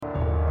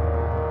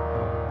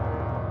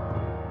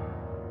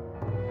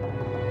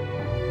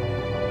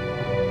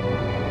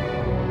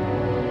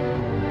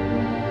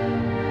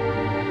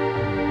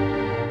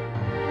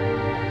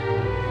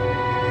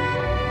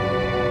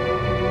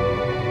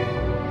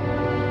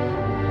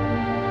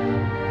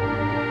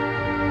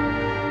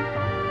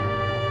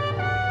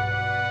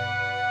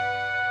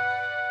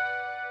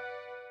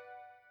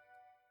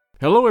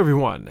Hello,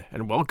 everyone,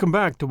 and welcome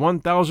back to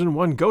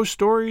 1001 Ghost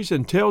Stories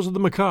and Tales of the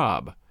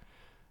Macabre.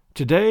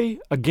 Today,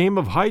 a game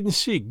of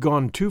hide-and-seek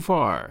gone too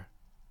far,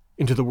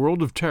 into the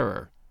world of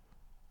terror.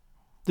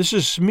 This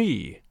is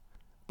SMEE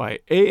by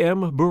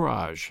A.M.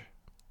 BURRAGE.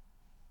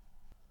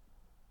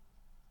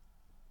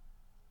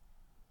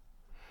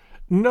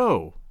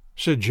 "No,"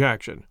 said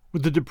Jackson,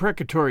 with a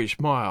deprecatory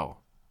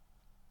smile.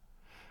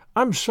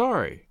 "I'm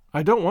sorry.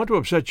 I don't want to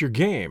upset your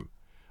game.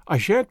 I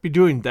shan't be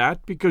doing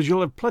that because you'll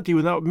have plenty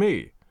without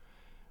me.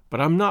 But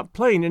I'm not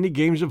playing any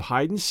games of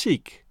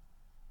hide-and-seek."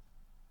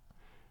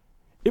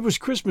 It was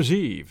Christmas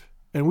Eve,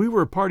 and we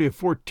were a party of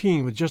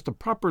 14 with just the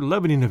proper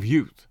leavening of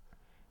youth.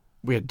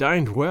 We had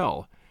dined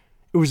well.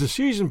 It was the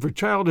season for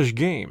childish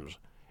games,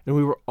 and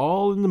we were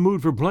all in the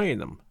mood for playing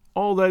them,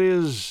 all that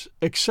is,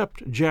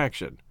 except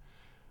Jackson.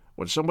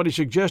 When somebody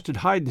suggested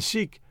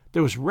hide-and-seek,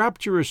 there was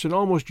rapturous and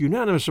almost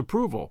unanimous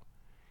approval.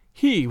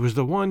 He was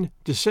the one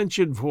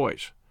dissentient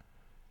voice.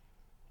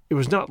 It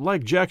was not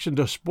like Jackson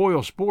to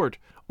spoil sport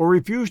or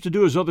refuse to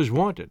do as others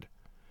wanted.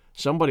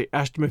 Somebody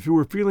asked him if he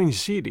were feeling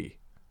seedy.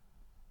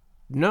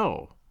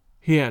 "No,"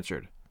 he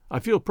answered. "I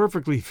feel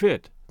perfectly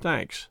fit,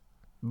 thanks.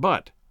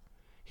 But,"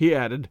 he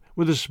added,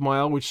 with a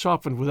smile which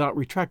softened without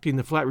retracting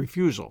the flat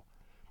refusal,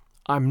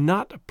 "I'm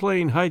not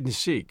playing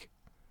hide-and-seek."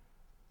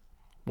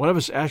 One of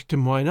us asked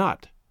him why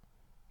not.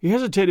 He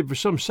hesitated for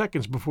some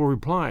seconds before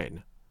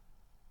replying.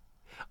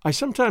 "I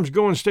sometimes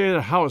go and stay at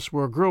a house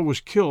where a girl was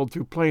killed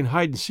through playing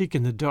hide-and-seek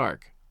in the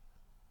dark."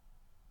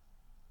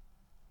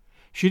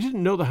 She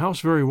didn't know the house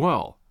very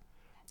well.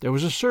 There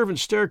was a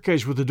servant's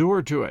staircase with a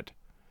door to it.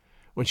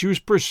 When she was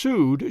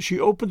pursued, she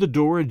opened the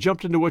door and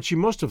jumped into what she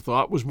must have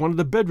thought was one of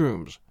the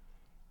bedrooms,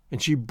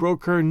 and she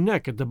broke her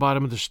neck at the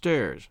bottom of the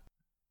stairs.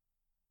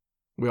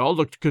 We all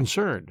looked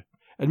concerned,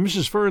 and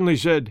Mrs. Fernley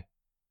said,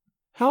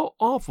 "How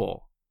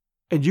awful!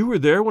 And you were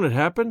there when it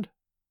happened?"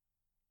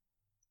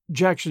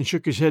 Jackson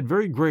shook his head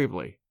very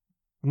gravely.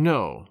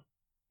 "No,"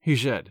 he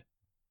said,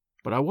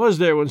 "but I was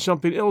there when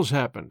something else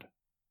happened.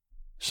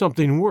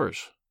 Something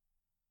worse."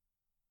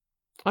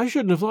 "I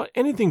shouldn't have thought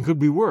anything could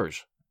be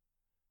worse."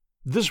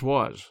 "This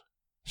was,"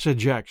 said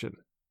Jackson,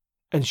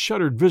 and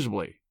shuddered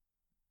visibly.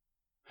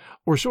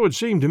 "Or so it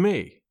seemed to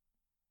me."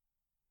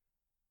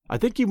 I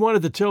think he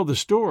wanted to tell the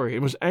story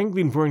and was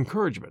angling for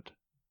encouragement.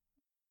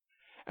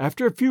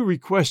 After a few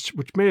requests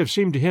which may have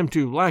seemed to him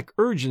to lack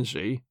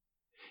urgency,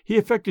 he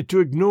affected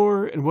to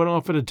ignore and went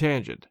off at a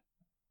tangent.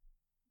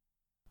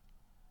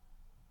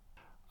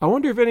 "I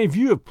wonder if any of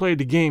you have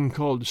played a game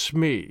called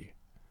SMEE.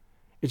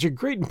 It's a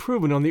great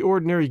improvement on the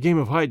ordinary game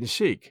of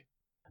hide-and-seek.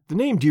 The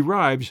name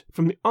derives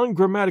from the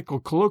ungrammatical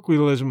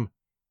colloquialism,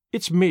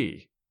 'it's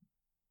me.'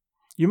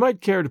 You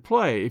might care to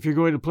play if you're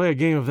going to play a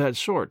game of that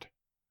sort.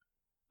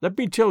 Let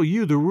me tell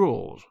you the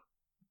rules.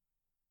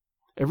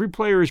 Every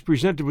player is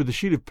presented with a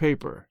sheet of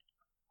paper.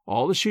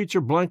 All the sheets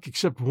are blank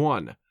except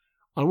one,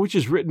 on which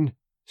is written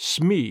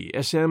SMEE,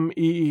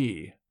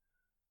 S-M-E-E.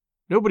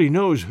 Nobody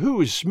knows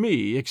who is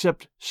SMEE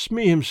except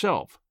SMEE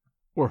himself,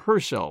 or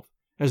herself,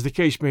 as the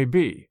case may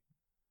be.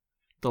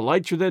 The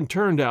lights are then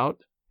turned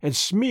out, and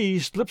SMEE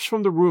slips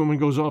from the room and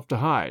goes off to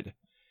hide,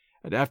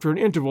 and after an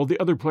interval the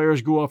other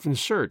players go off in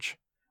search,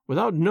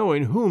 without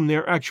knowing whom they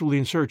are actually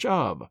in search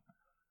of.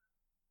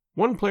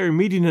 One player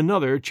meeting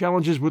another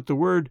challenges with the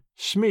word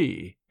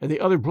SMEE, and the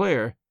other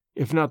player,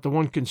 if not the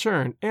one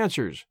concerned,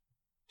 answers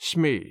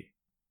SMEE.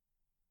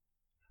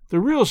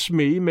 The real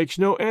SMEE makes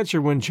no answer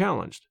when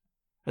challenged,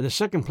 and the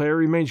second player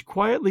remains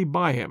quietly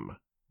by him.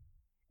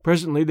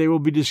 Presently they will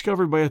be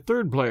discovered by a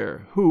third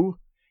player, who,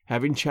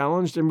 having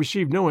challenged and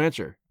received no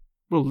answer,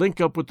 will link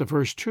up with the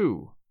first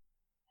two.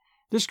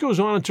 This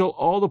goes on until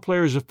all the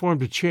players have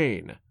formed a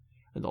chain,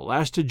 and the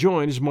last to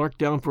join is marked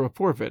down for a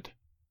forfeit.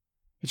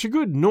 It's a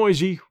good,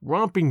 noisy,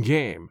 romping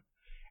game,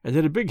 and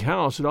in a big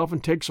house it often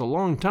takes a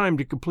long time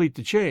to complete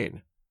the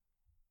chain.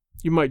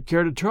 You might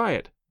care to try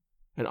it,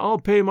 and I'll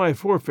pay my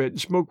forfeit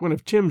and smoke one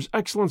of Tim's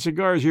excellent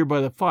cigars here by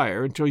the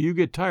fire until you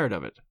get tired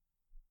of it."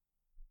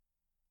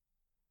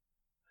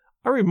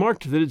 I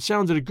remarked that it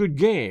sounded a good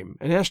game,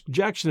 and asked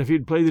Jackson if he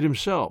had played it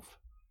himself.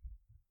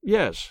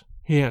 "Yes,"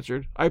 he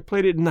answered, "I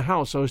played it in the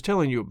house I was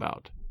telling you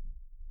about."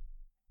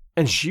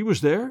 "And she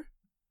was there?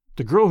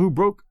 The girl who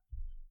broke—"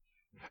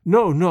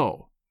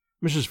 No,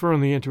 Mrs.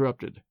 Fernley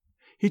interrupted.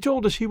 "He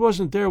told us he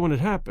wasn't there when it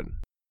happened."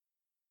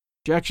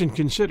 Jackson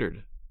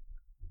considered.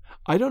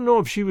 "I don't know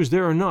if she was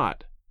there or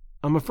not.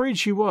 I'm afraid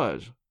she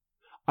was.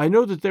 I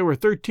know that there were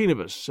 13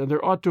 of us, and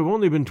there ought to have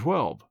only been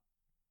 12.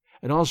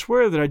 And I'll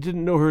swear that I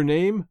didn't know her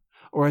name,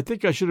 or I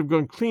think I should have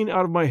gone clean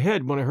out of my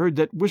head when I heard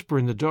that whisper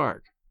in the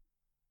dark.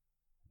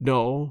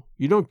 No,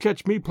 you don't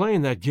catch me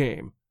playing that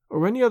game,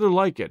 or any other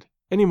like it,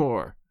 any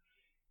more.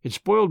 It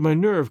spoiled my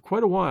nerve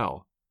quite a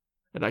while,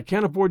 and I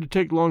can't afford to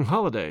take long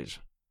holidays.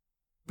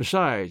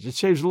 Besides, it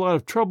saves a lot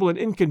of trouble and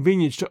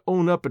inconvenience to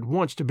own up at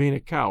once to being a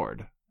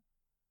coward."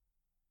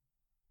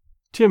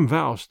 Tim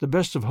Vouse, the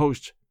best of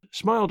hosts,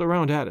 smiled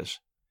around at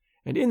us,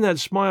 and in that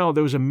smile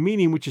there was a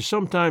meaning which is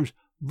sometimes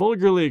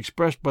vulgarly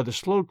expressed by the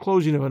slow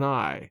closing of an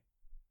eye.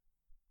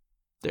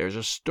 "There's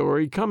a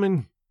story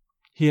coming.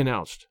 he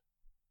announced.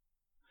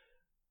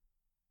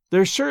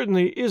 "There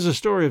certainly is a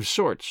story of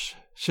sorts,"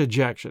 said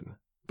Jackson,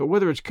 "but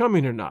whether it's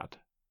coming or not—"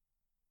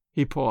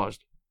 He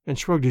paused and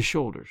shrugged his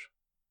shoulders.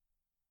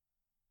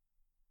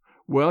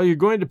 "Well, you're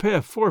going to pay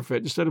a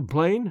forfeit instead of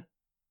playing?"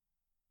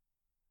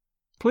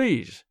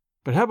 "Please,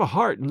 but have a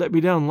heart and let me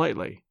down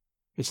lightly.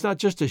 It's not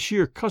just a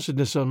sheer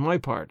cussedness on my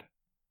part."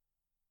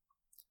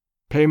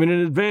 "Payment in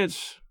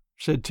advance,"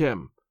 said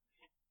Tim,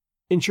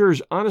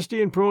 "ensures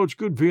honesty and promotes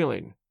good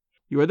feeling.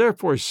 You are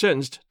therefore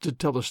sentenced to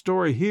tell the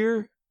story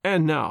here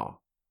and now."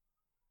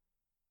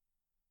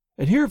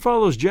 And here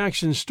follows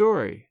Jackson's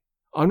story,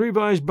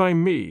 unrevised by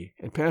me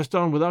and passed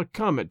on without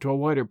comment to a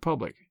wider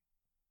public.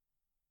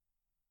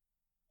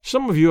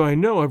 Some of you I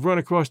know have run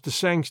across the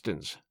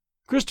Sangstons.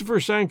 Christopher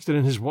Sangston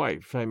and his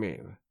wife, I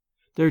mean.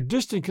 They're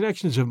distant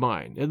connections of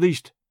mine, at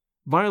least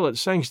Violet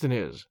Sangston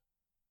is.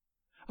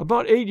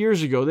 About 8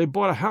 years ago they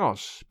bought a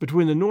house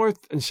between the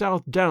North and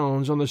South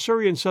Downs on the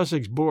Surrey and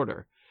Sussex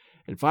border,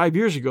 and 5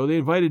 years ago they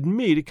invited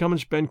me to come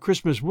and spend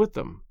Christmas with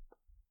them.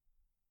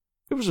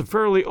 It was a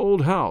fairly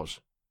old house.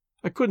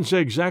 I couldn't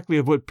say exactly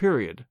of what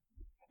period,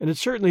 and it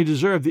certainly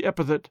deserved the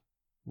epithet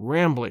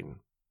rambling.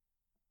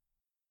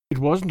 It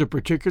wasn't a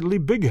particularly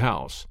big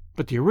house,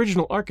 but the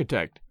original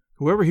architect,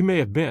 whoever he may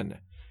have been,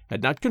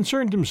 had not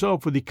concerned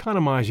himself with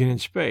economizing in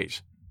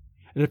space,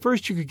 and at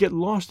first you could get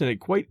lost in it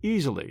quite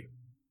easily.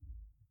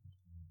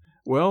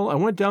 Well, I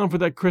went down for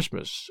that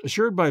Christmas,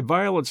 assured by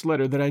Violet's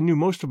letter that I knew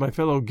most of my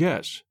fellow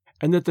guests,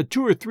 and that the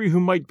 2 or 3 who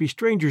might be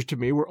strangers to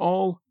me were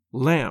all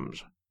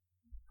lambs.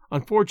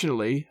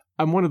 Unfortunately,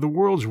 I'm one of the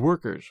world's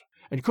workers,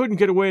 and couldn't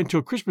get away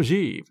until Christmas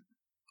Eve,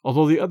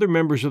 although the other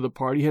members of the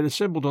party had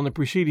assembled on the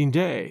preceding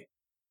day.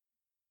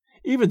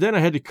 Even then I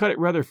had to cut it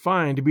rather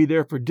fine to be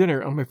there for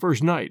dinner on my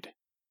first night.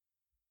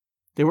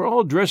 They were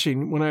all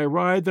dressing when I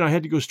arrived, and I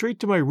had to go straight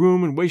to my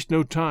room and waste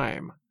no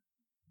time.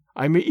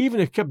 I may even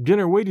have kept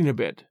dinner waiting a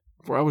bit,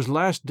 for I was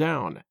last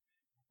down,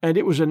 and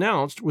it was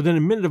announced within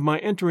a minute of my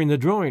entering the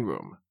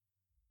drawing-room.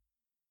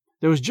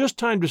 There was just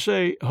time to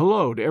say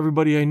hello to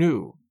everybody I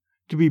knew,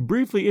 to be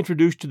briefly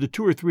introduced to the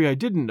 2 or 3 I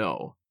didn't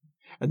know,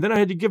 and then I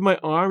had to give my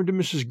arm to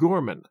Mrs.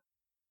 Gorman.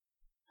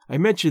 I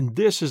mentioned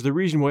this as the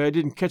reason why I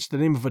didn't catch the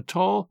name of a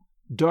tall,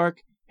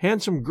 dark,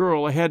 handsome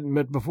girl I hadn't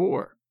met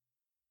before.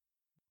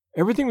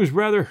 Everything was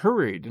rather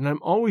hurried, and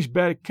I'm always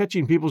bad at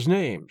catching people's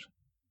names.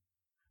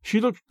 She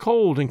looked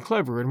cold and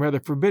clever and rather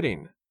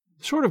forbidding,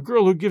 the sort of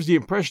girl who gives the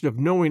impression of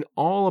knowing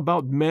all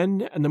about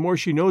men, and the more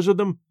she knows of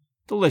them,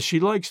 the less she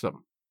likes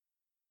them.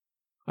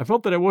 I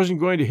felt that I wasn't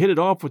going to hit it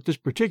off with this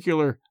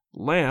particular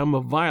lamb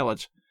of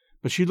Violet's,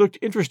 but she looked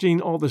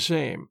interesting all the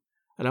same,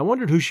 and I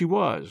wondered who she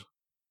was.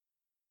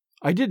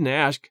 I didn't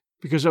ask,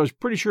 because I was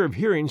pretty sure of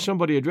hearing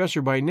somebody address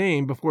her by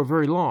name before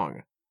very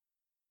long.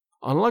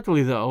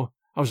 Unluckily, though,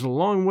 I was a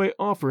long way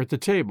off her at the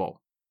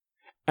table,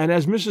 and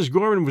as Mrs.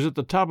 Gorman was at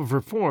the top of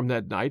her form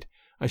that night,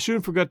 I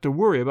soon forgot to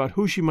worry about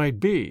who she might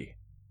be.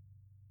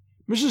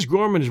 Mrs.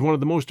 Gorman is one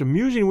of the most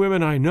amusing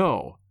women I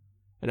know,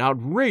 an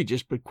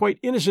outrageous but quite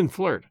innocent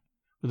flirt,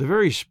 with a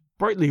very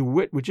sprightly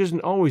wit which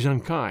isn't always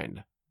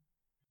unkind.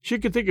 She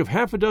could think of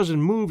half a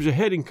dozen moves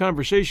ahead in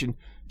conversation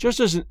just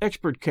as an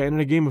expert can in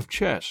a game of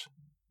chess.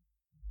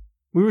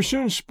 We were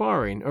soon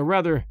sparring, or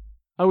rather,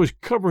 I was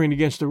covering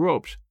against the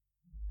ropes,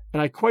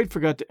 and I quite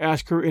forgot to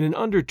ask her in an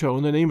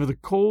undertone the name of the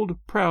cold,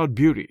 proud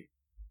beauty.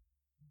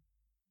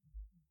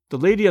 The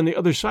lady on the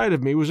other side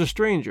of me was a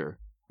stranger,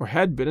 or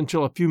had been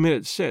until a few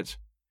minutes since,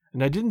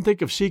 and I didn't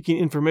think of seeking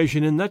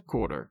information in that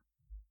quarter.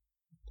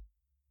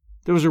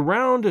 There was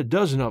around a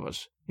dozen of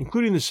us,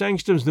 including the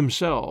Sangstons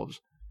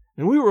themselves,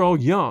 and we were all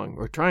young,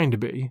 or trying to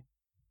be.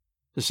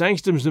 The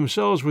Sangstons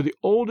themselves were the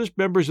oldest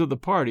members of the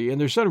party, and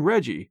their son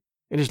Reggie,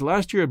 in his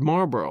last year at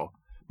Marlborough,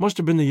 must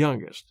have been the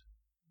youngest.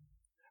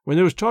 When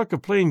there was talk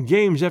of playing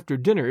games after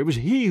dinner, it was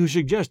he who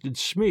suggested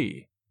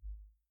SMEE.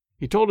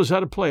 He told us how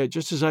to play it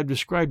just as I've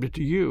described it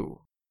to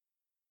you.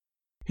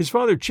 His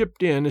father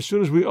chipped in as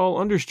soon as we all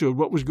understood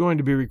what was going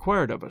to be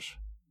required of us.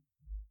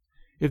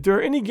 "If there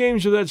are any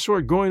games of that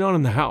sort going on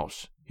in the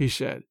house," he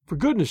said, "for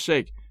goodness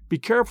sake, be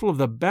careful of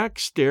the back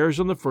stairs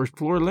on the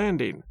first-floor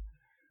landing.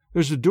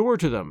 There's a door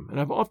to them, and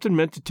I've often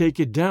meant to take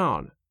it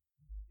down.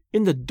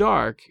 In the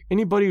dark,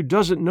 anybody who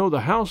doesn't know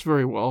the house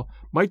very well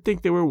might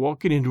think they were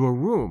walking into a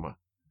room.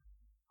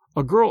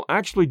 A girl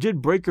actually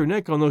did break her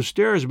neck on those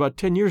stairs about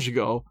 10 years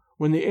ago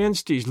when the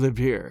Ansteys lived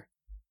here."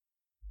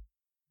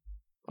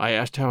 I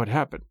asked how it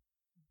happened.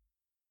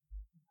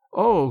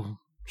 "Oh,"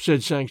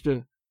 said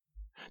Sangston,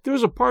 "there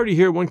was a party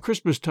here one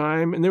Christmas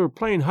time, and they were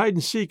playing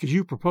hide-and-seek as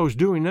you propose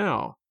doing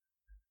now.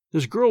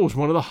 This girl was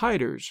one of the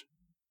hiders.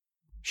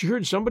 She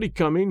heard somebody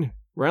coming,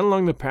 ran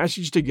along the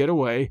passage to get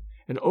away,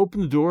 and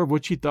opened the door of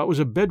what she thought was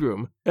a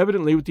bedroom,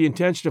 evidently with the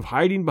intention of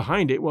hiding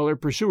behind it while her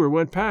pursuer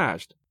went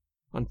past.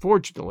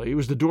 Unfortunately, it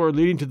was the door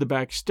leading to the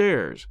back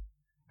stairs,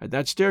 and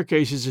that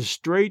staircase is as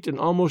straight and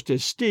almost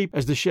as steep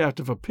as the shaft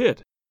of a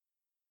pit.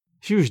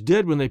 She was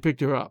dead when they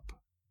picked her up.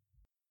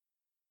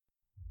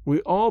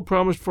 We all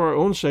promised for our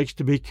own sakes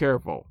to be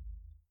careful.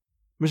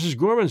 Mrs.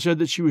 Gorman said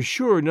that she was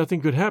sure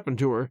nothing could happen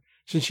to her,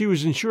 since she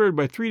was insured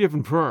by 3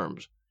 different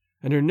firms,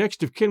 and her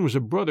next of kin was a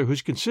brother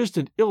whose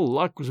consistent ill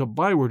luck was a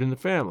byword in the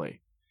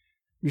family.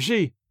 You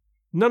see,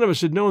 none of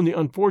us had known the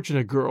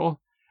unfortunate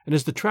girl, and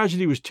as the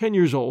tragedy was 10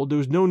 years old, there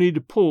was no need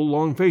to pull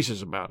long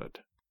faces about it.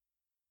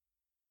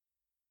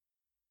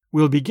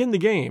 We'll begin the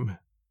game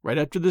right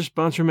after this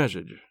sponsor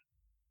message.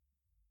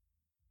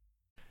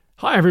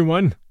 Hi,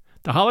 everyone.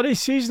 The holiday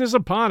season is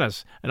upon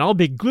us, and I'll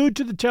be glued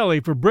to the telly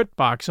for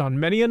BritBox on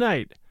many a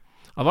night.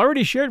 I've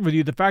already shared with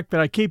you the fact that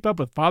I keep up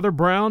with Father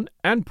Brown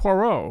and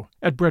Poirot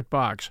at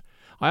BritBox.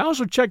 I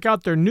also check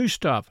out their new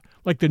stuff,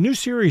 like the new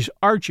series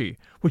Archie,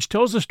 which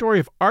tells the story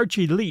of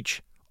Archie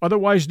Leach,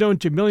 otherwise known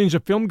to millions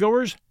of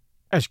filmgoers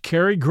as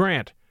Cary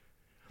Grant.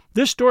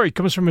 This story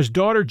comes from his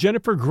daughter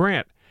Jennifer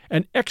Grant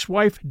and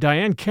ex-wife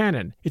Diane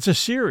Cannon. It's a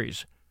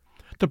series.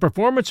 The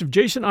performance of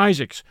Jason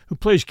Isaacs, who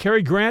plays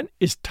Cary Grant,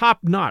 is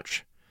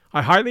top-notch.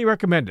 I highly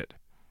recommend it.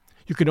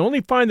 You can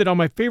only find it on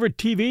my favorite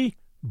TV,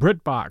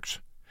 BritBox.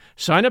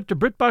 Sign up to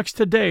BritBox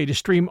today to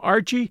stream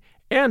Archie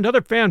and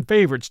other fan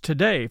favorites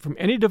today from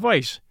any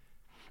device.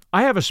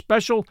 I have a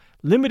special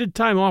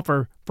limited-time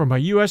offer for my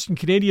U.S. and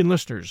Canadian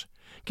listeners.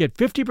 Get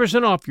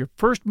 50% off your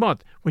first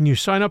month when you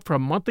sign up for a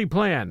monthly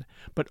plan,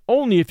 but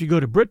only if you go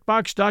to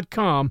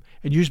BritBox.com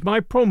and use my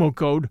promo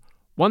code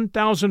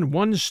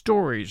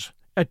 1001stories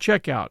at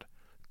checkout.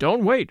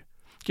 Don't wait.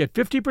 Get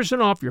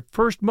 50% off your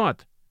first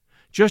month.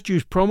 Just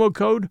use promo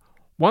code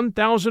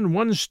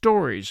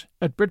 1001stories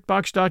at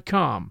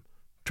BritBox.com.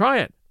 Try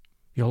it.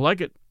 You'll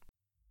like it.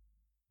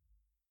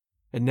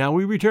 And now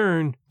we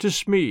return to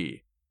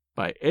SMEE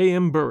by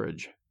A.M.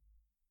 Burrage.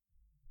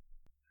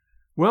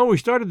 Well, we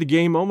started the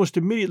game almost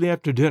immediately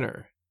after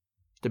dinner.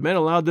 The men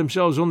allowed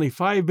themselves only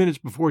 5 minutes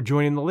before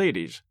joining the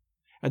ladies,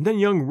 and then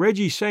young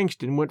Reggie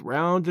Sangston went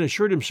round and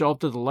assured himself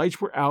that the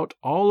lights were out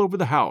all over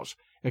the house,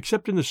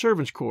 except in the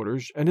servants'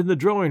 quarters and in the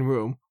drawing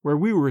room where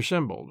we were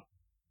assembled.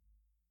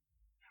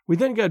 We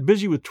then got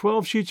busy with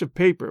 12 sheets of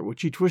paper,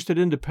 which he twisted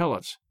into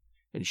pellets,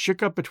 and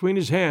shook up between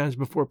his hands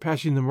before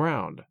passing them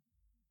round.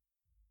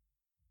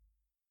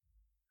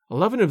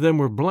 11 of them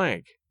were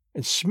blank,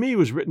 and SMEE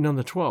was written on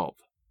the 12th.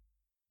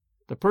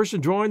 The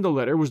person drawing the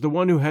letter was the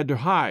one who had to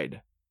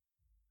hide.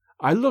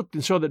 I looked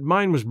and saw that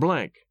mine was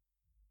blank.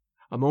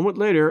 A moment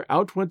later,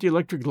 out went the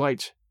electric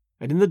lights,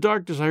 and in the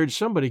darkness I heard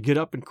somebody get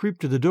up and creep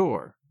to the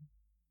door.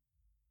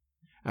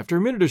 After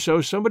a minute or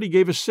so, somebody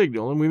gave a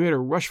signal, and we made a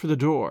rush for the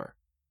door.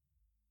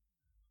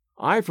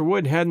 I, for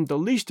one, hadn't the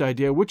least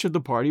idea which of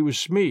the party was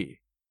SMEE.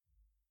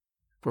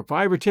 For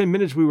 5 or 10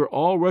 minutes we were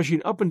all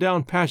rushing up and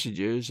down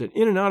passages and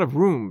in and out of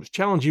rooms,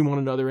 challenging one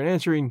another and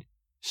answering,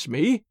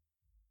 "SMEE?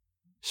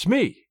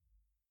 SMEE?"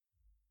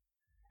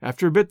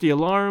 After a bit the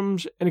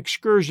alarms and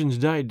excursions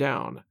died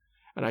down,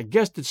 and I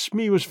guessed that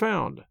SMEE was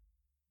found.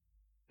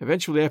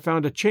 Eventually I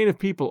found a chain of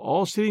people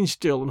all sitting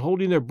still and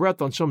holding their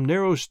breath on some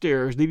narrow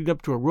stairs leading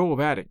up to a row of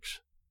attics.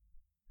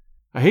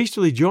 I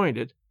hastily joined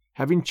it,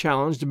 having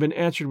challenged and been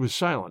answered with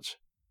silence,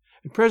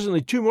 and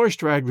presently 2 more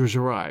stragglers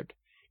arrived,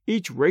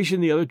 each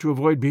racing the other to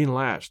avoid being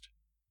last.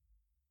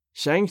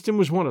 Sangston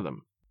was one of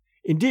them.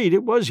 Indeed,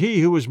 it was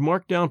he who was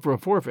marked down for a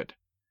forfeit,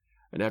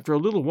 and after a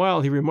little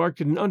while he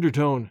remarked in an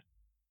undertone,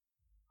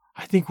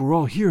 "I think we're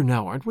all here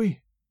now, aren't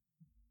we?"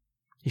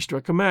 He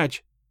struck a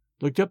match,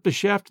 looked up the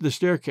shaft of the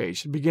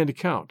staircase, and began to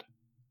count.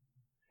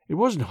 It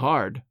wasn't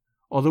hard,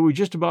 although we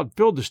just about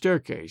filled the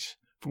staircase,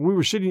 for we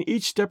were sitting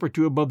each step or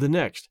 2 above the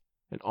next,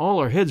 and all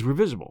our heads were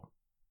visible.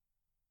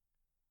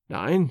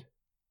 9,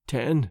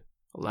 10,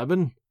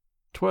 11,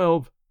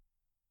 12,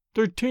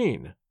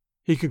 13,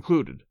 he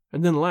concluded,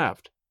 and then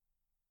laughed.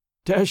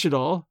 Dash it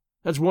all,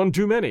 that's 1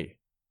 too many.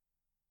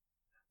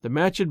 The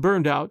match had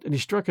burned out, and he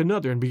struck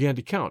another and began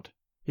to count.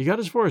 He got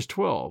as far as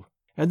 12,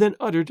 and then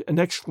uttered an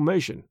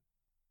exclamation.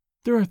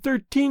 "There are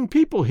 13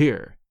 people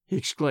here," he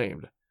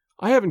exclaimed.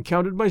 "I haven't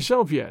counted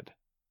myself yet."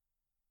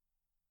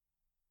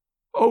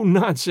 "Oh,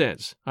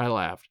 nonsense," I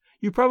laughed.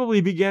 "You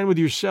probably began with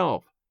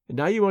yourself, and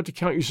now you want to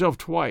count yourself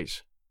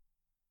twice."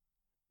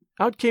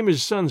 Out came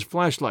his son's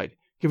flashlight,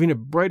 giving a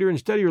brighter and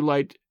steadier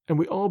light, and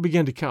we all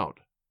began to count.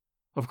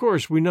 Of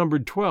course, we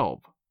numbered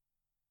 12.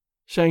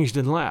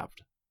 Sangston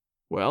laughed.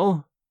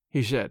 "Well,"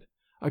 he said,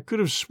 "I could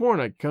have sworn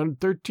I counted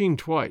 13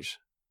 twice."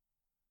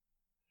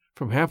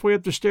 From halfway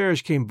up the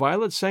stairs came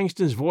Violet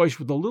Sangston's voice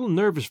with a little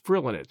nervous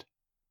frill in it.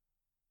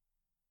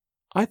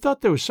 "I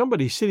thought there was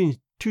somebody sitting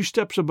 2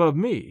 steps above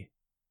me.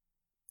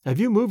 Have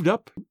you moved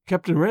up,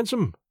 Captain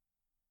Ransom?"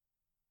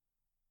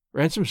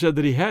 Ransom said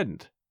that he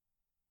hadn't.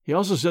 He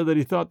also said that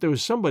he thought there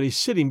was somebody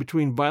sitting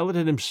between Violet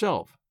and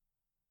himself.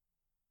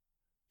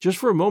 Just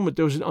for a moment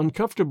there was an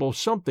uncomfortable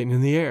something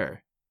in the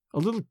air, a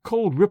little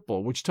cold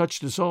ripple which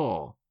touched us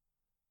all.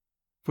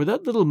 For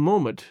that little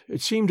moment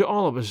it seemed to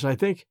all of us, I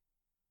think,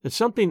 that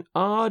something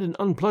odd and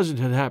unpleasant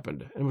had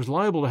happened and was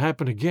liable to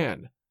happen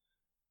again.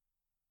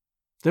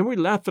 Then we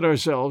laughed at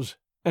ourselves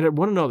and at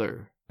one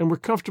another and were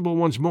comfortable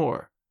once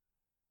more.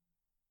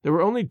 There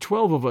were only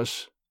 12 of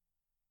us,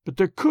 but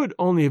there could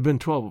only have been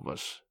 12 of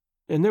us,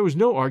 and there was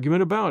no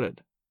argument about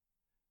it.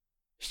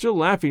 Still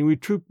laughing, we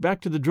trooped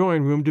back to the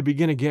drawing room to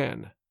begin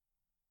again.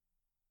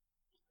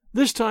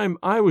 This time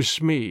I was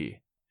SMEE,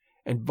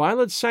 and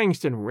Violet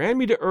Sangston ran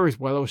me to earth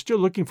while I was still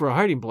looking for a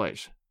hiding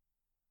place.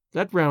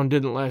 That round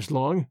didn't last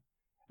long,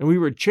 and we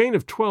were a chain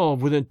of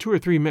 12 within 2 or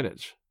 3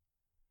 minutes.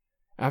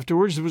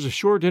 Afterwards there was a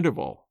short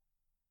interval.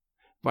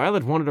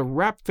 Violet wanted a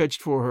wrap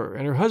fetched for her,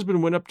 and her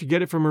husband went up to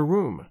get it from her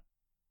room.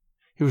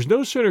 He was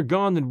no sooner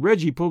gone than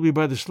Reggie pulled me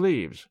by the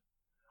sleeves.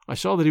 I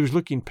saw that he was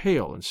looking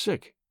pale and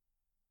sick.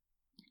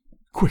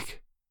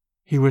 "Quick,"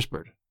 he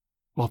whispered,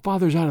 "while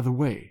Father's out of the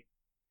way.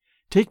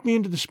 Take me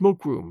into the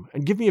smoke room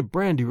and give me a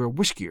brandy or a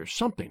whiskey or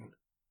something."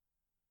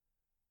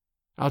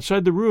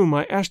 Outside the room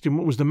I asked him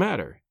what was the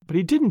matter, but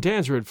he didn't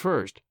answer at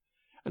first,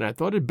 and I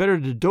thought it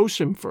better to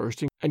dose him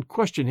first and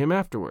question him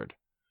afterward.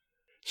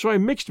 So I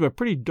mixed him a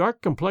pretty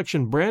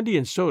dark-complexioned brandy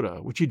and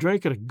soda, which he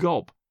drank at a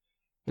gulp,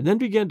 and then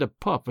began to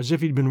puff as if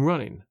he'd been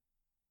running.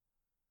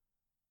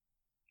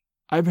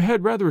 "I've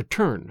had rather a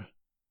turn,"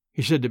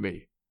 he said to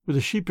me, with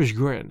a sheepish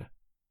grin.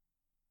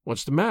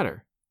 "What's the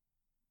matter?"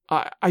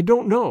 I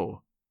don't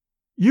know.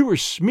 You were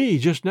SMEE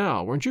just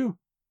now, weren't you?"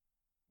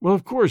 "Well,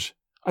 of course,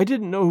 I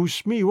didn't know who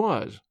SMEE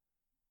was,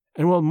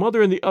 and while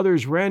Mother and the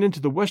others ran into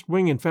the west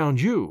wing and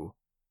found you,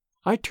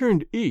 I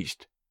turned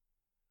east.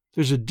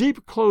 There's a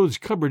deep clothes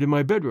cupboard in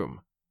my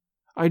bedroom.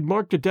 I'd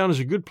marked it down as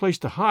a good place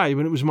to hide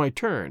when it was my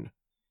turn,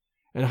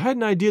 and I had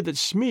an idea that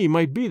SMEE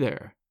might be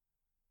there.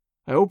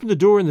 I opened the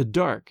door in the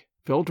dark,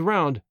 felt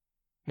around,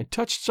 and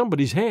touched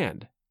somebody's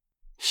hand.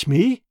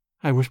 'SMEE?'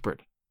 I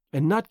whispered,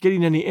 and not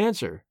getting any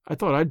answer, I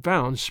thought I'd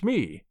found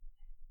SMEE.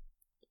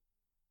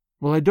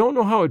 Well, I don't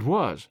know how it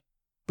was,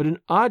 but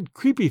an odd,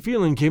 creepy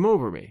feeling came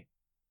over me.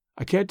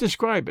 I can't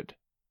describe it,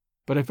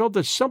 but I felt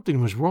that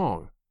something was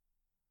wrong.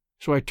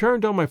 So I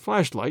turned on my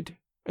flashlight,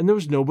 and there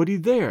was nobody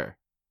there.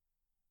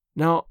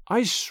 Now,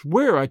 I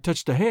swear I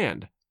touched a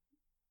hand,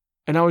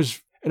 and I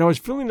was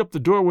filling up the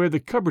doorway of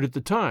the cupboard at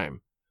the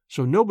time,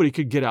 so nobody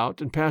could get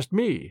out and past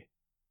me."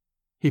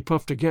 He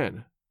puffed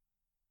again.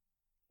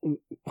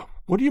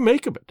 "What do you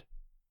make of it?"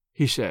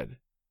 he said.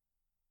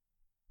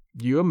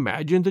 "You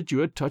imagined that you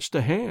had touched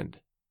a hand,"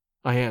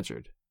 I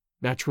answered,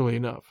 naturally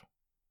enough.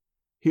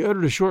 He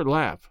uttered a short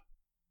laugh.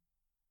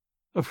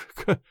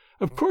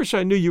 Of course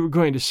I knew you were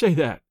going to say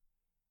that,"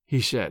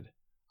 he said.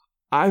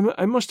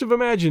 I must have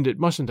imagined it,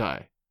 mustn't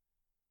I?"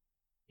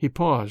 He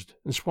paused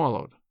and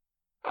swallowed.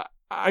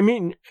 I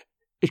mean,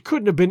 it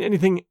couldn't have been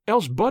anything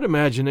else but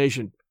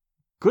imagination,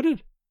 could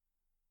it?"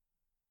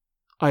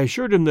 I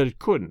assured him that it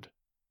couldn't,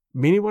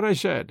 meaning what I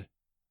said,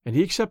 and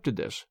he accepted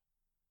this,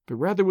 but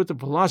rather with the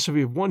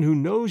philosophy of one who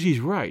knows he's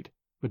right,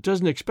 but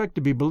doesn't expect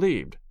to be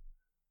believed.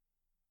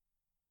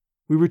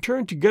 We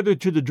returned together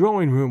to the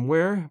drawing room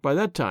where, by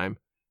that time,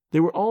 they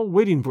were all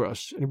waiting for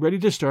us and ready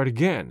to start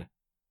again.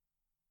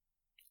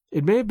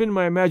 It may have been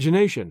my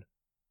imagination,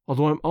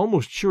 although I'm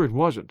almost sure it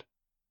wasn't,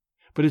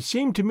 but it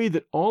seemed to me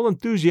that all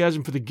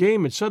enthusiasm for the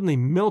game had suddenly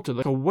melted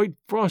like a white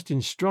frost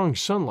in strong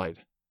sunlight.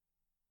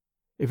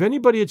 If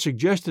anybody had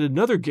suggested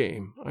another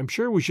game, I'm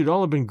sure we should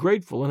all have been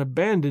grateful and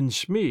abandoned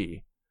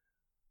SMEE.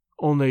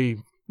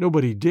 Only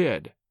nobody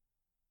did.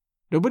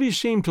 Nobody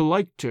seemed to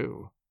like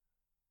to.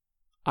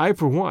 I,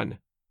 for one,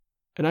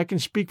 and I can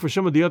speak for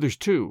some of the others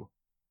too,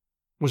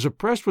 was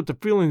oppressed with the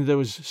feeling that there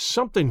was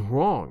something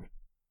wrong.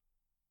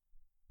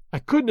 I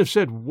couldn't have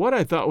said what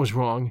I thought was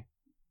wrong.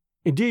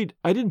 Indeed,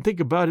 I didn't think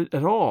about it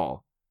at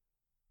all.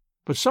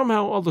 But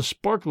somehow all the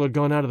sparkle had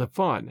gone out of the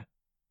fun,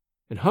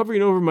 and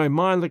hovering over my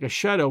mind like a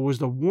shadow was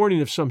the warning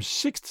of some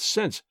sixth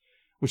sense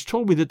which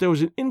told me that there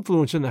was an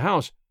influence in the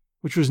house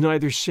which was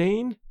neither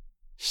sane,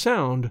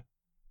 sound,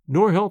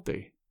 nor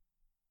healthy.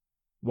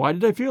 Why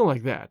did I feel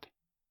like that?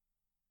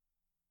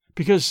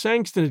 Because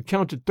Sangston had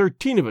counted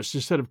 13 of us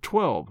instead of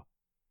 12,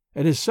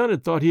 and his son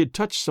had thought he had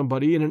touched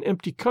somebody in an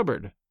empty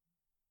cupboard.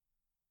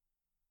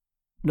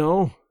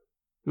 No,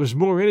 there was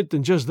more in it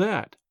than just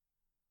that.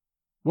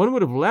 One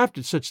would have laughed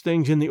at such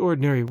things in the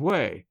ordinary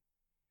way,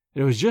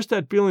 and it was just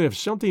that feeling of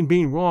something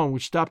being wrong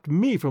which stopped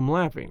me from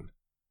laughing.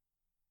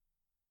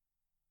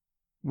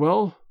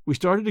 Well, we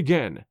started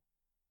again,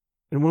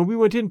 and when we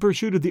went in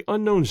pursuit of the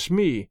unknown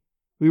SMEE,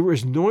 we were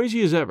as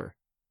noisy as ever,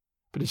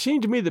 but it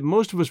seemed to me that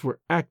most of us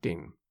were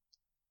acting.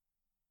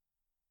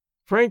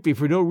 Frankly,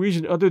 for no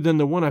reason other than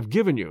the one I've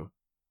given you,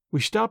 we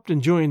stopped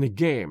enjoying the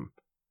game.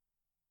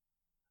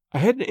 I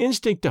had an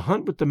instinct to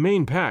hunt with the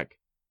main pack,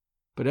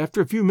 but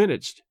after a few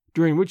minutes,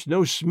 during which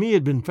no SMEE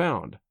had been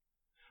found,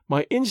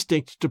 my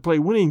instinct to play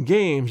winning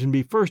games and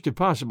be first if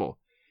possible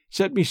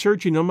set me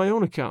searching on my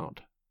own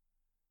account.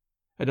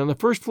 And on the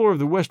first floor of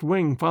the west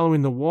wing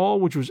following the wall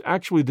which was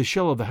actually the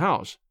shell of the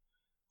house,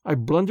 I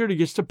blundered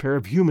against a pair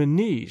of human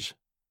knees.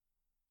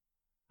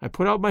 I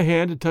put out my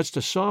hand and touched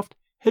a soft,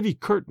 heavy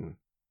curtain.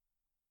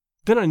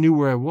 Then I knew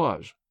where I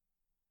was.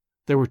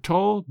 There were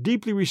tall,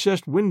 deeply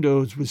recessed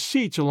windows with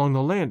seats along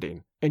the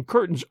landing, and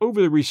curtains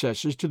over the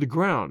recesses to the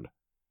ground.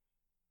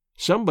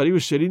 Somebody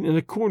was sitting in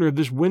a corner of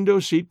this window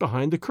seat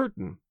behind the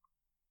curtain.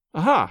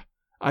 Aha!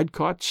 I'd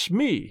caught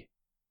SMEE.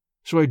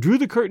 So I drew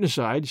the curtain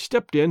aside,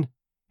 stepped in,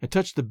 and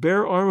touched the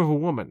bare arm of a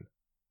woman.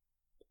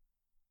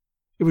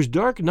 It was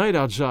dark night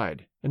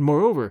outside, and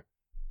moreover,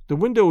 The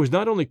window was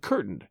not only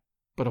curtained,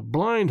 but a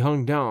blind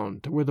hung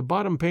down to where the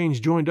bottom panes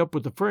joined up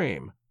with the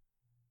frame.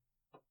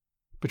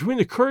 Between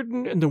the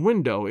curtain and the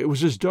window it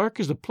was as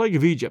dark as the plague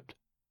of Egypt.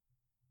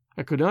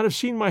 I could not have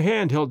seen my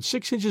hand held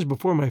 6 inches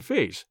before my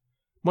face,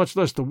 much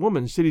less the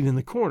woman sitting in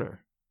the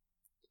corner.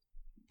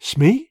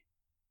 "SMEE?"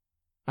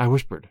 I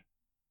whispered,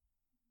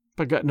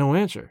 but got no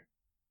answer.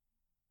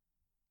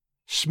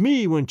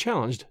 SMEE, when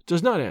challenged,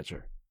 does not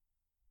answer.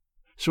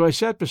 So I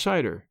sat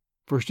beside her,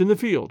 first in the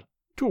field,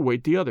 to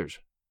await the others.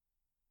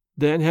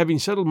 Then, having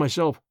settled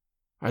myself,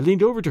 I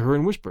leaned over to her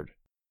and whispered,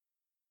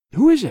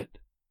 "Who is it?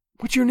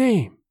 What's your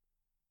name?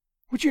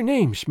 What's your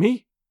name,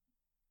 SMEE?"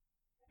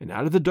 And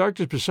out of the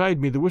darkness beside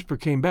me the whisper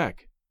came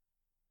back,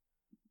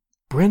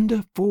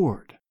 "Brenda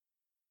Ford."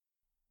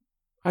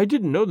 I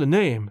didn't know the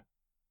name,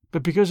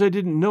 but because I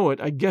didn't know it,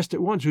 I guessed at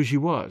once who she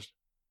was.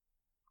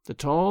 The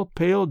tall,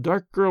 pale,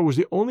 dark girl was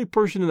the only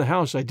person in the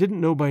house I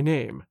didn't know by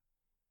name.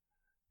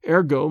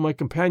 Ergo, my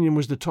companion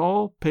was the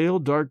tall, pale,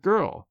 dark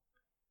girl.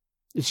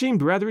 It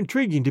seemed rather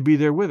intriguing to be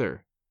there with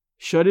her,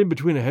 shut in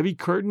between a heavy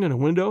curtain and a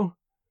window,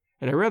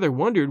 and I rather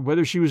wondered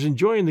whether she was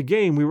enjoying the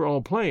game we were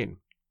all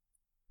playing.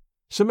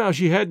 Somehow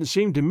she hadn't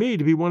seemed to me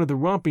to be one of the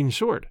romping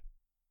sort.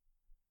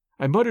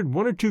 I muttered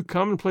 1 or 2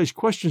 commonplace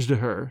questions to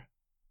her,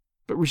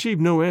 but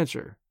received no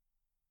answer.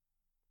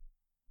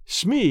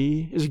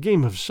 SMEE is a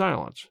game of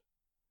silence.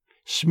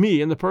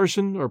 SMEE and the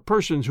person or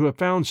persons who have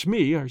found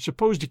SMEE are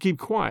supposed to keep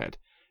quiet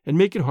and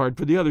make it hard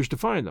for the others to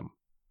find them.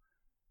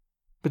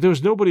 But there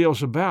was nobody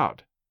else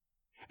about,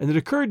 and it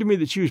occurred to me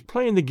that she was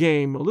playing the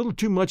game a little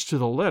too much to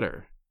the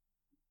letter.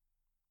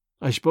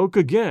 I spoke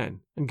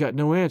again and got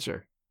no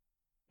answer,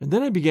 and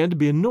then I began to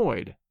be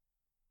annoyed.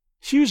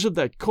 She was of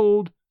that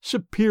cold,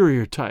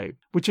 superior type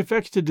which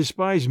affects to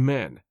despise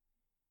men.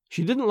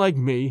 She didn't like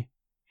me,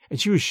 and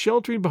she was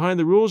sheltering behind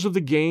the rules of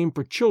the game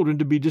for children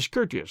to be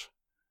discourteous.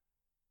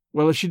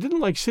 Well, if she didn't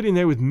like sitting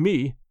there with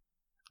me,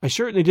 I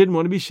certainly didn't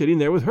want to be sitting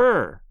there with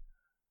her.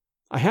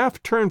 I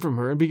half turned from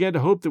her and began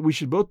to hope that we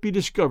should both be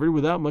discovered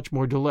without much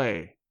more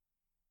delay.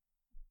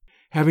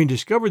 Having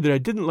discovered that I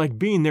didn't like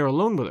being there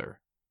alone with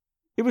her,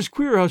 it was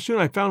queer how soon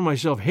I found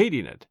myself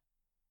hating it,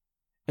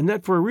 and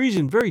that for a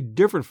reason very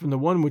different from the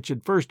one which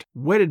had first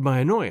whetted my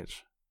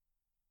annoyance.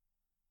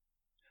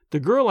 The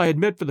girl I had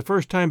met for the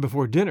first time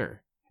before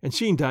dinner, and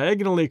seen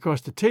diagonally across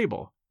the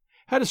table,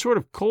 had a sort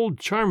of cold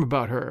charm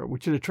about her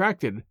which had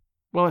attracted,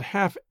 while it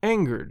half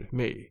angered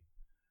me.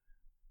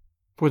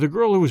 For the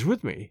girl who was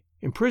with me,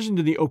 imprisoned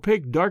in the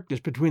opaque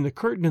darkness between the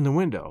curtain and the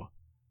window,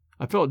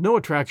 I felt no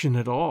attraction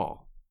at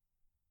all.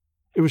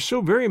 It was so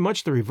very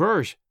much the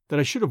reverse that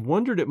I should have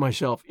wondered at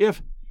myself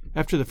if,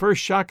 after the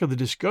first shock of the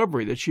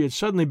discovery that she had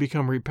suddenly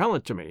become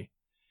repellent to me,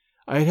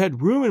 I had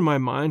had room in my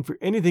mind for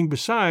anything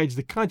besides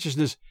the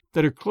consciousness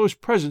that her close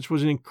presence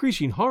was an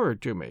increasing horror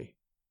to me.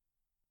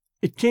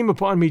 It came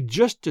upon me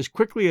just as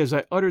quickly as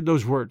I uttered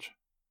those words.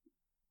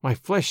 My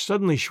flesh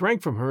suddenly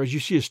shrank from her as you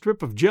see a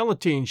strip of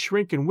gelatine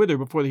shrink and wither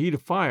before the heat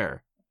of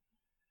fire.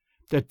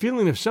 That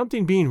feeling of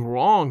something being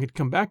wrong had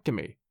come back to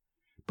me,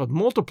 but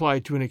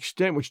multiplied to an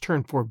extent which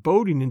turned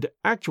foreboding into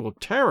actual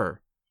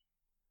terror.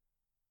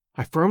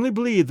 I firmly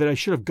believe that I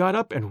should have got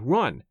up and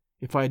run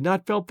if I had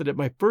not felt that at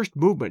my first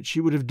movement she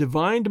would have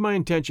divined my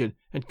intention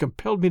and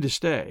compelled me to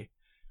stay,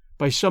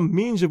 by some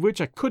means of which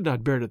I could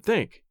not bear to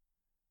think.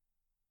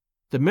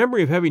 The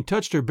memory of having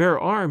touched her bare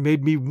arm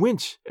made me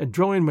wince and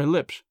draw in my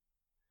lips.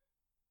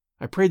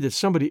 I prayed that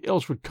somebody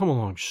else would come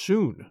along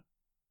soon.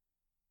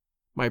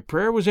 My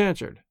prayer was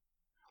answered.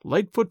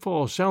 Light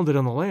footfalls sounded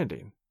on the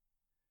landing.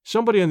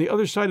 Somebody on the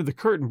other side of the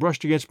curtain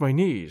brushed against my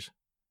knees.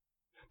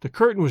 The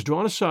curtain was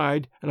drawn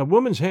aside, and a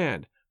woman's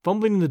hand,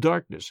 fumbling in the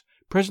darkness,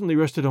 presently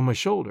rested on my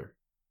shoulder.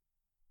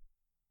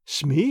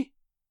 "SMEE?"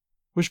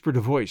 whispered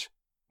a voice,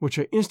 which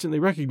I instantly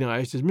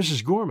recognized as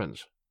Mrs.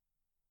 Gorman's.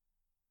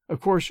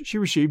 Of course, she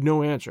received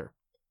no answer.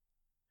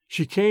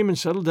 She came and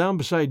settled down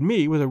beside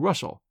me with a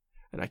rustle,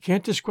 and I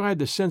can't describe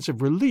the sense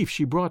of relief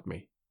she brought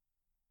me.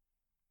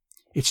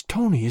 "It's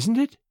Tony, isn't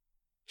it?"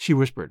 she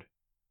whispered.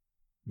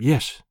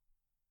 "Yes,"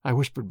 I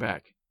whispered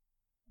back.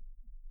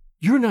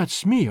 "You're not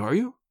SMEE, are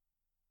you?"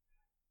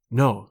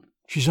 "No,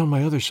 she's on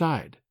my other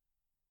side."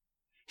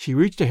 She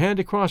reached a hand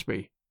across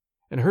me,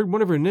 and I heard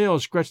one of her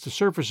nails scratch the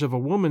surface of a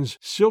woman's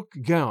silk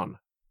gown.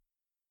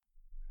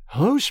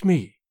 "Hello,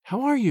 SMEE.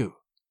 How are you?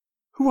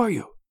 Who are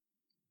you?"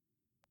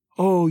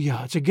 "Oh,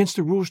 yeah, it's against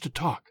the rules to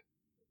talk.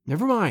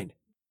 Never mind."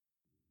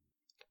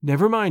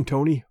 "Never mind,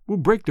 Tony. We'll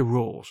break the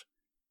rules.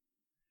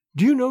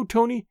 Do you know,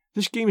 Tony,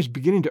 this game is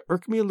beginning to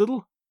irk me a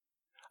little?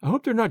 I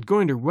hope they're not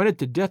going to run it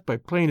to death by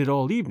playing it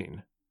all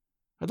evening.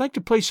 I'd like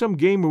to play some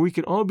game where we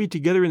can all be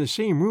together in the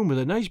same room with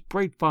a nice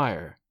bright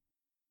fire."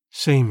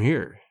 "Same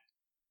here,"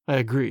 I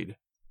agreed,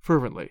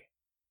 fervently.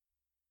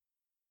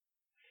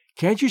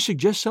 "Can't you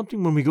suggest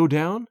something when we go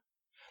down?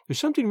 There's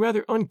something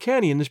rather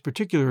uncanny in this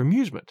particular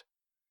amusement.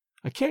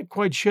 I can't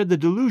quite shed the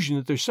delusion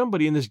that there's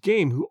somebody in this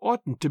game who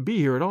oughtn't to be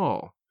here at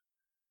all."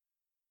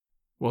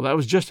 Well, that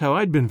was just how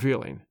I'd been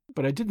feeling,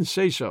 but I didn't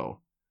say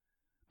so.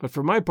 But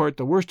for my part,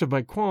 the worst of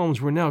my qualms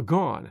were now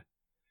gone.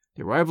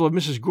 The arrival of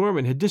Mrs.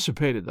 Gorman had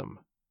dissipated them.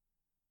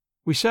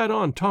 We sat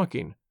on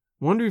talking,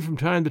 wondering from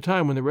time to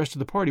time when the rest of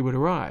the party would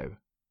arrive.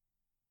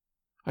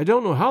 I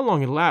don't know how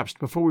long elapsed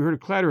before we heard a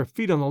clatter of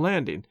feet on the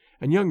landing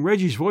and young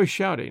Reggie's voice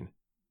shouting,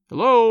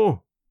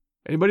 "Hello?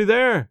 Anybody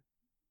there?"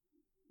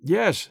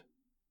 "Yes,"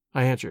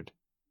 I answered.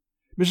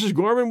 "Mrs.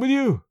 Gorman with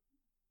you?"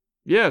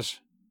 "Yes."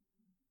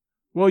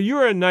 "Well,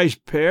 you're a nice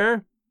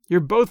pair. You're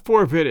both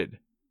forfeited.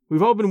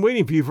 We've all been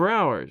waiting for you for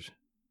hours."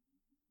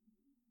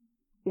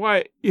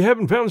 "Why, you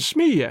haven't found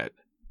SMEE yet,"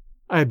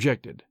 I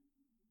objected.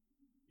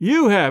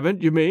 "You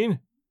haven't, you mean?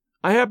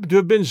 I happen to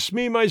have been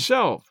SMEE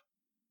myself."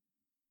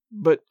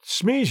 "But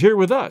SMEE's here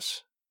with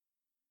us,"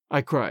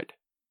 I cried.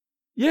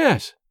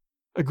 "Yes,"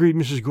 agreed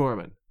Mrs.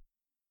 Gorman.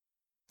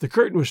 The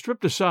curtain was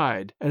stripped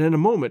aside, and in a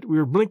moment we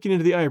were blinking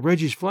into the eye of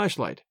Reggie's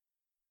flashlight.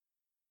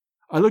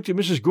 I looked at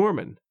Mrs.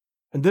 Gorman,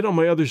 and then on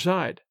my other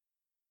side.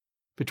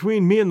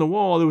 Between me and the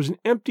wall there was an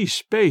empty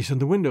space on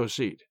the window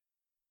seat.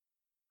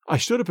 I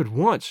stood up at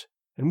once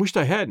and wished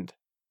I hadn't,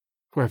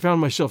 for I found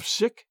myself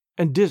sick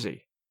and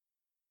dizzy.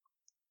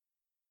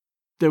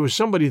 "There was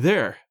somebody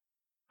there,"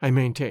 I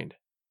maintained,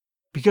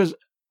 "because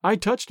I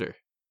touched her."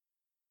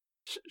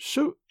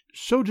 So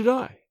did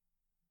I,"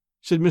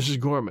 said Mrs.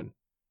 Gorman,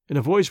 in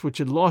a voice which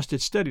had lost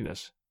its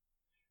steadiness.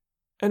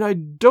 "And I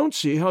don't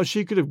see how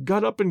she could have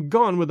got up and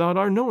gone without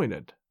our knowing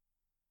it."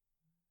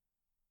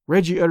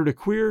 Reggie uttered a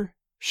queer,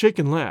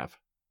 shaken laugh.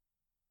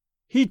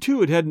 He, too,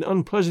 had had an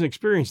unpleasant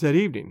experience that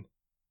evening.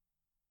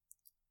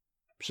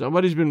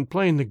 "Somebody's been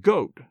playing the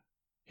goat,"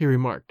 he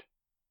remarked.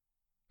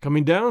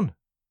 "Coming down?"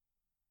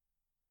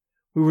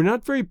 We were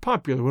not very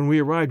popular when we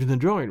arrived in the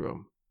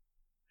drawing-room.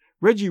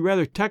 Reggie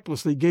rather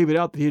tactlessly gave it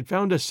out that he had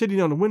found us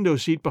sitting on a window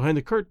seat behind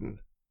the curtain.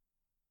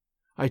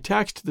 I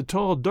taxed the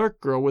tall, dark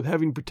girl with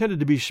having pretended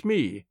to be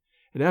SMEE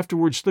and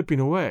afterwards slipping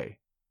away,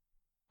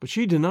 but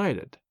she denied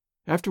it,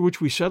 after which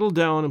we settled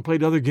down and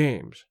played other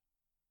games.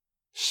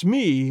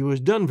 SMEE was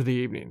done for the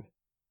evening,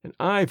 and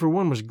I, for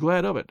one, was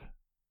glad of it.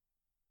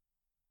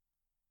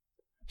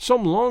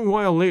 Some long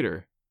while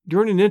later,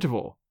 during an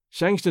interval,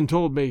 Sangston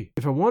told me,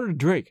 if I wanted a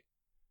drink,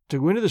 to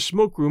go into the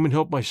smoke room and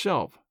help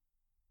myself.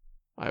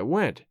 I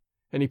went,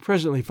 and he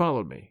presently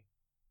followed me.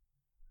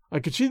 I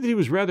could see that he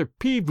was rather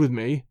peeved with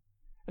me,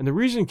 and the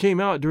reason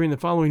came out during the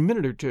following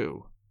minute or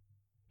two.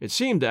 It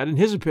seemed that, in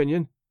his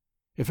opinion,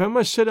 if I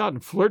must set out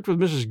and flirt with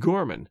Mrs.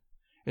 Gorman,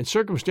 in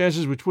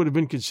circumstances which would have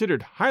been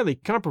considered highly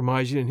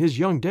compromising in his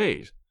young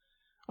days,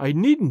 I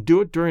needn't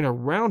do it during a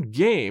round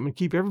game and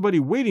keep everybody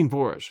waiting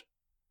for us.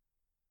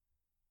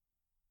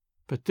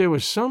 "But there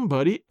was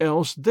somebody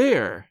else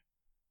there,"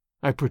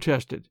 I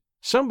protested.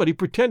 "Somebody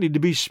pretending to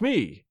be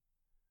SMEE.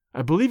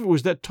 I believe it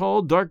was that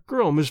tall, dark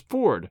girl, Miss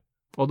Ford,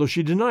 although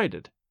she denied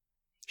it.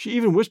 She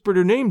even whispered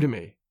her name to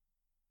me."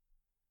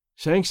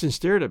 Sangston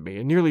stared at me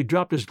and nearly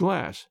dropped his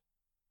glass.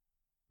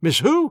 "Miss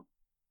who?"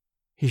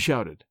 he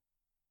shouted.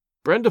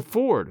 "Brenda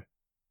Ford.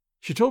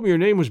 She told me her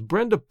name was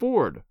Brenda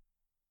Ford."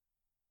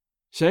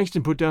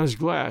 Sangston put down his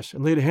glass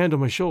and laid a hand on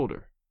my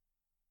shoulder.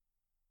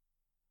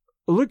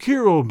 "Look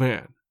here, old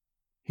man,"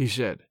 he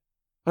said.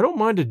 "I don't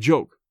mind a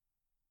joke,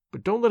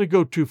 but don't let it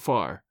go too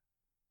far.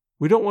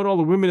 We don't want all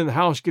the women in the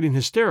house getting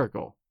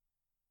hysterical.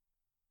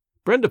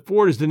 Brenda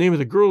Ford is the name of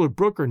the girl who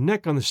broke her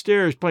neck on the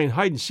stairs playing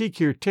hide-and-seek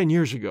here 10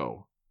 years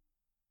ago.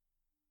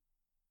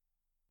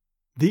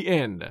 The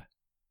end.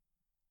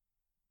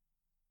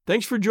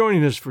 Thanks for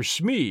joining us for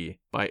SMEE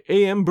by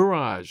A.M.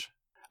 BURRAGE,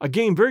 a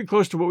game very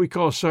close to what we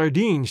call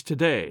sardines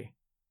today,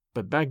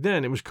 but back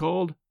then it was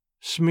called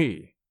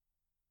SMEE.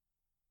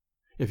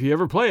 If you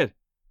ever play it,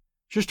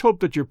 just hope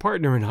that your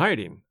partner in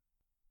hiding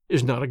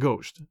is not a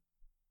ghost.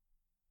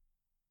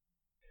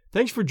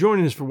 Thanks for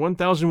joining us for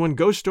 1001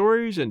 Ghost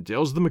Stories and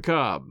Tales of the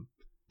Macabre.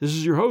 This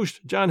is your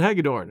host, John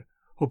Hagedorn.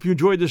 Hope you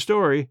enjoyed the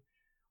story.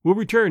 We'll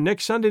return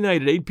next Sunday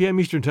night at 8 p.m.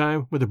 Eastern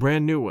Time with a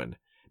brand new one.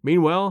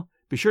 Meanwhile,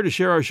 be sure to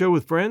share our show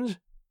with friends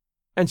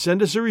and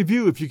send us a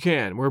review if you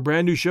can. We're a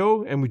brand new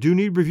show and we do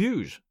need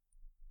reviews.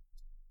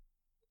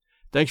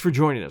 Thanks for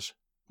joining us.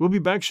 We'll be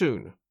back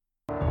soon.